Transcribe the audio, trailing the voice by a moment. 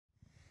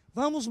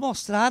vamos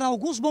mostrar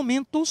alguns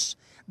momentos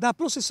da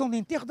procissão de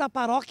enterro da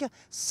paróquia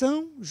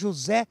São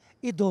José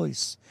e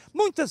Dores.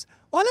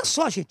 Olha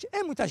só, gente,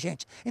 é muita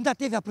gente. Ainda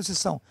teve a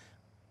procissão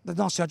da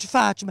Nossa Senhora de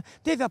Fátima,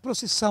 teve a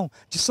procissão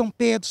de São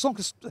Pedro,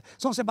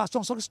 São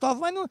Sebastião, São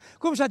Cristóvão, mas,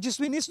 como já disse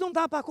no início, não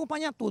dá para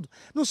acompanhar tudo.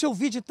 No seu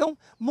vídeo, então,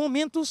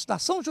 momentos da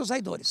São José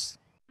e Dores.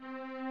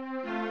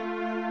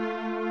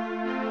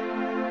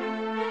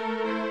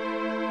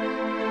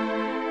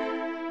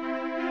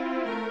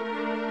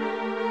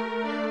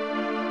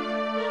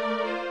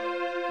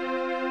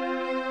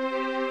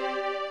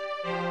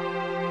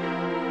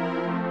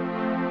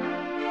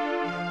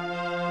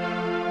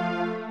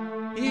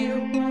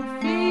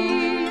 Esperança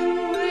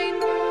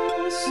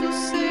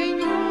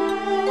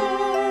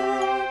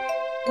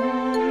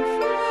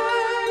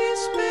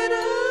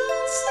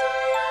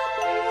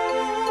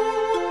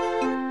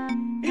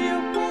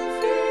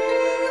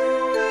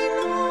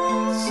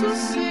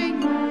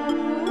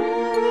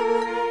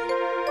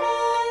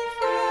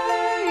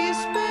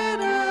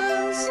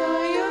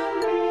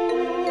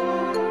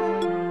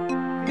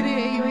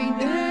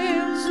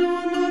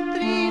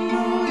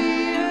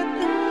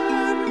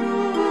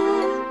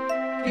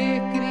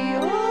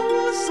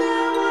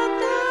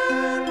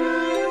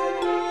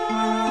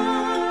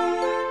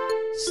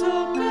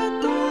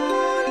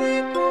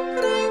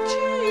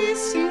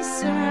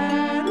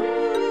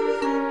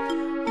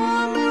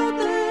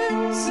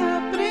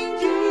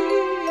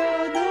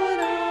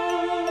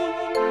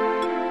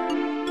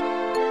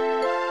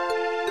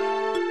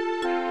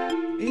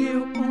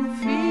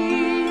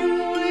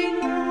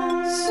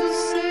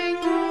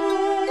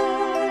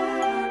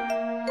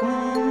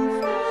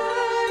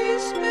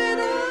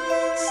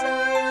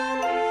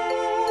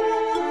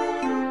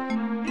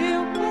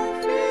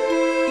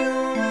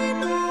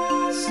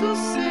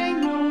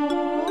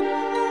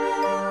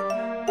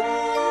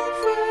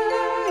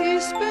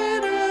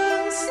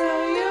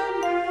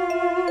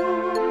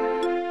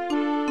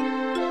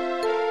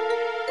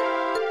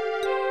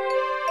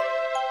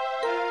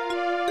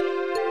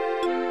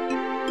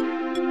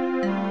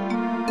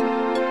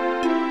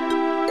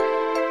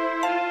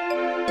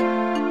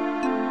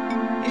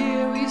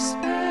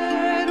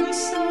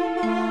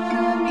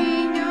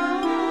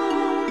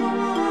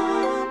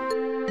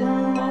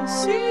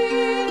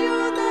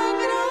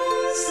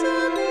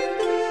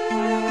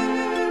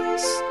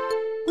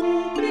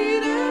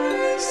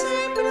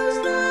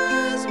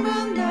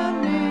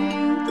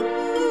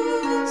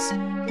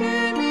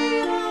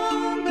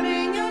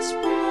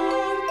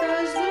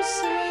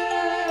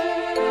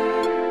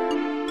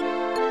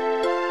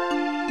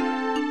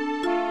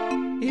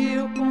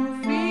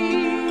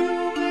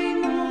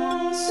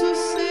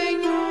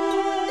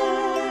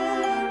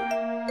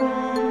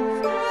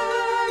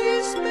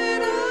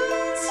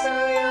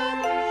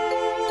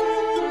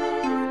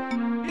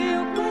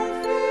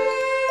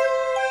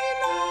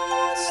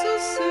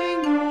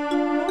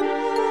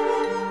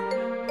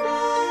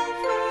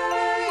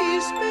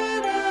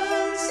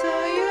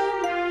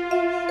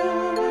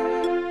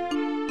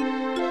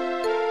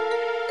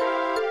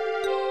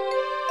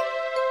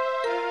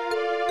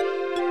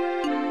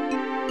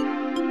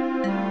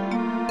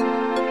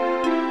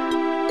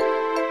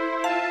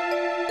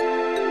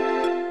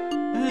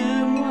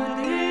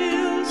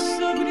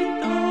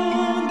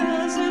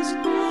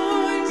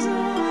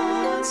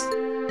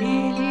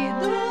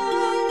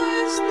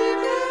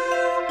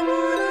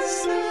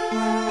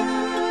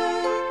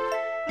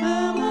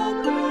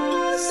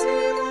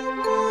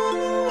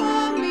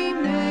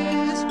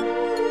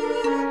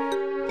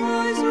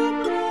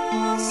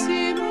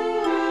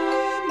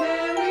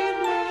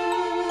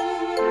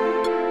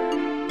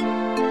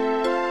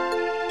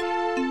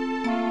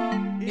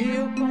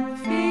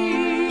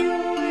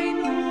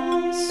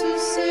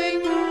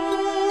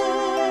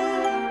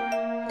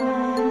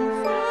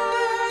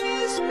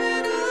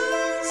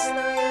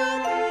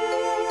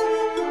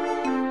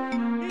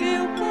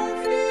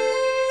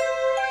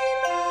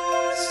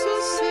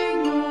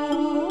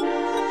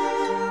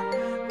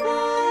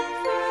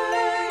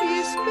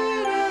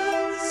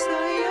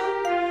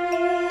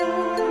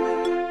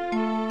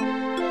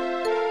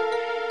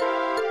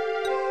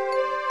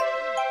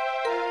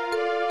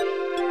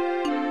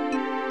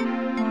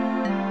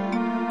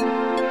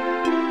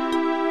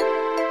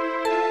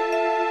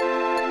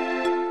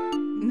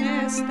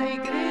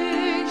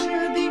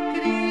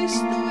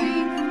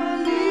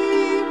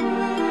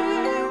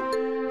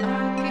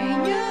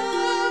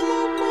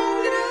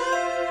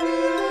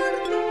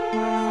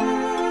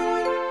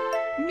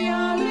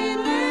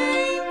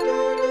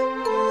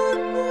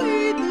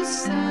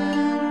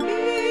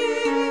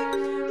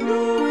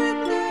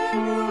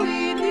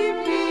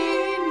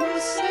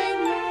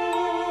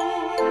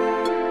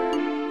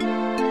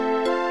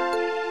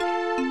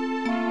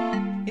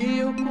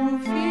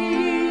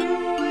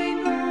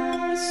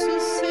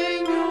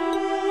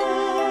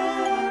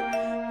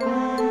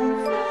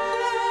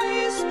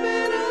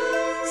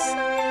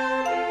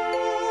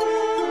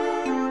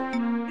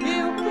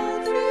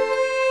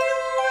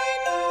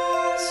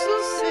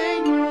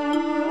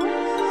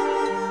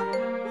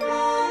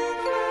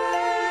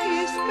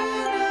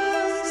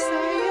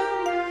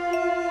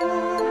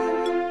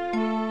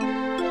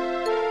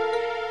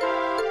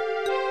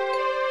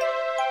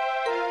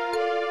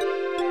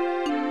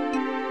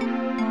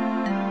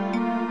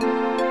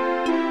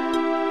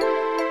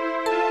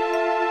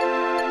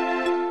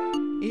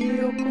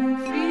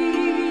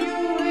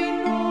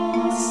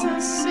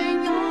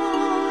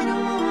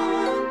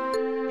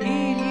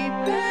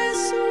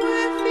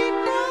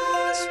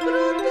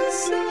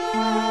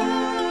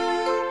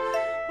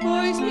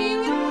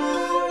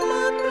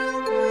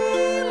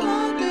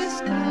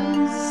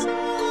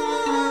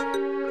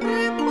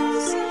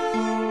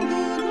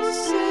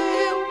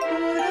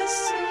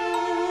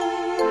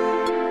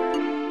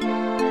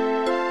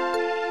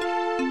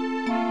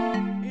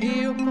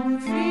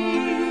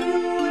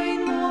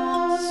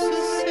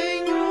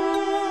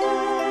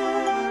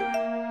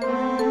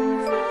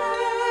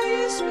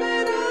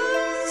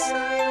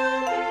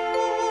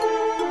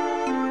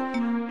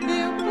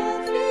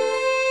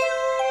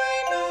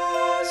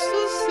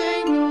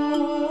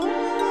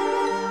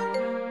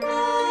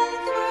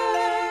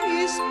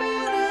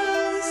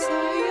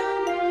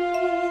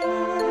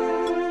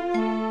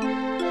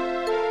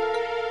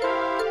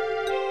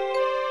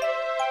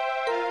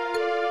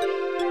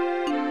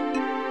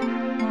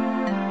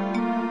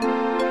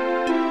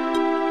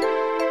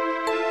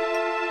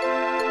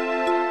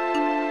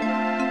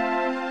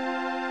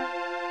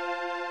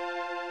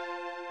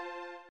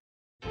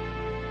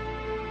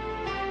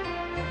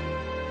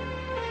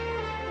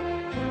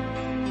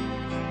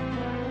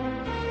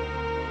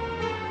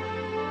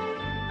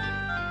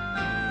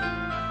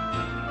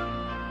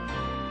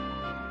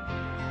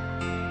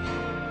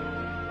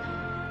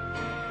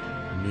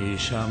Me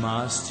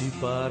chamaste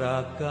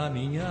para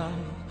caminhar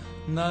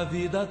na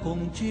vida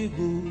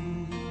contigo.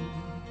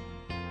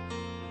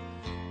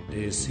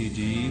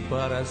 Decidi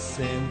para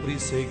sempre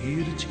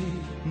seguir-te,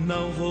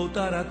 não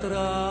voltar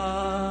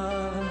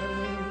atrás.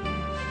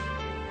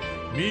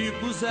 Me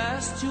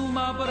puseste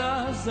uma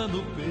brasa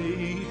no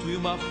peito e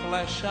uma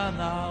flecha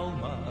na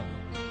alma.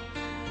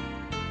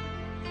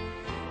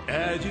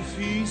 É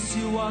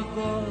difícil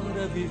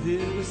agora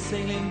viver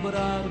sem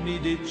lembrar-me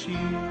de ti.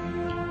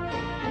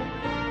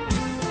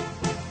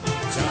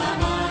 Te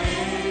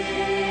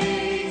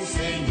amarei,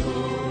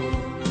 Senhor,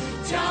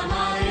 te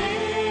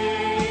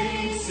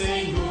amarei,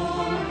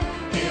 Senhor.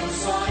 Eu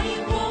só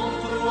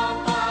encontro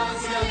a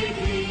paz e a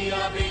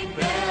alegria bem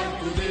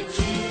perto de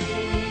ti.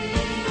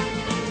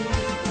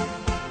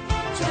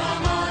 Te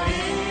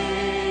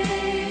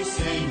amarei,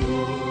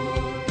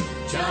 Senhor,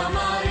 te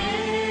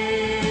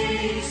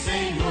amarei,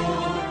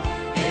 Senhor.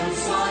 Eu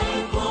só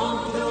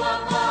encontro a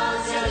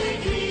paz e a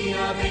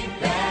alegria bem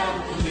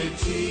perto de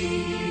ti.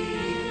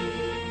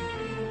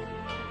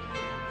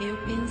 Eu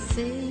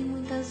pensei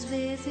muitas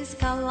vezes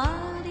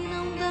calar e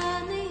não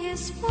dar nem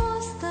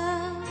resposta.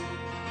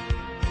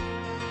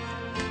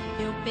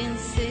 Eu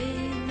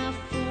pensei na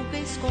fuga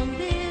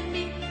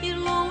esconder-me e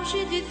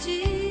longe de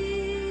ti.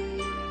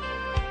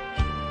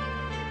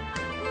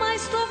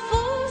 Mas tua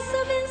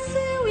força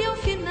venceu e ao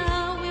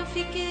final eu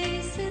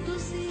fiquei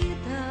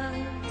seduzida.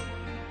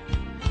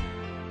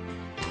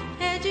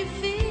 É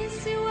difícil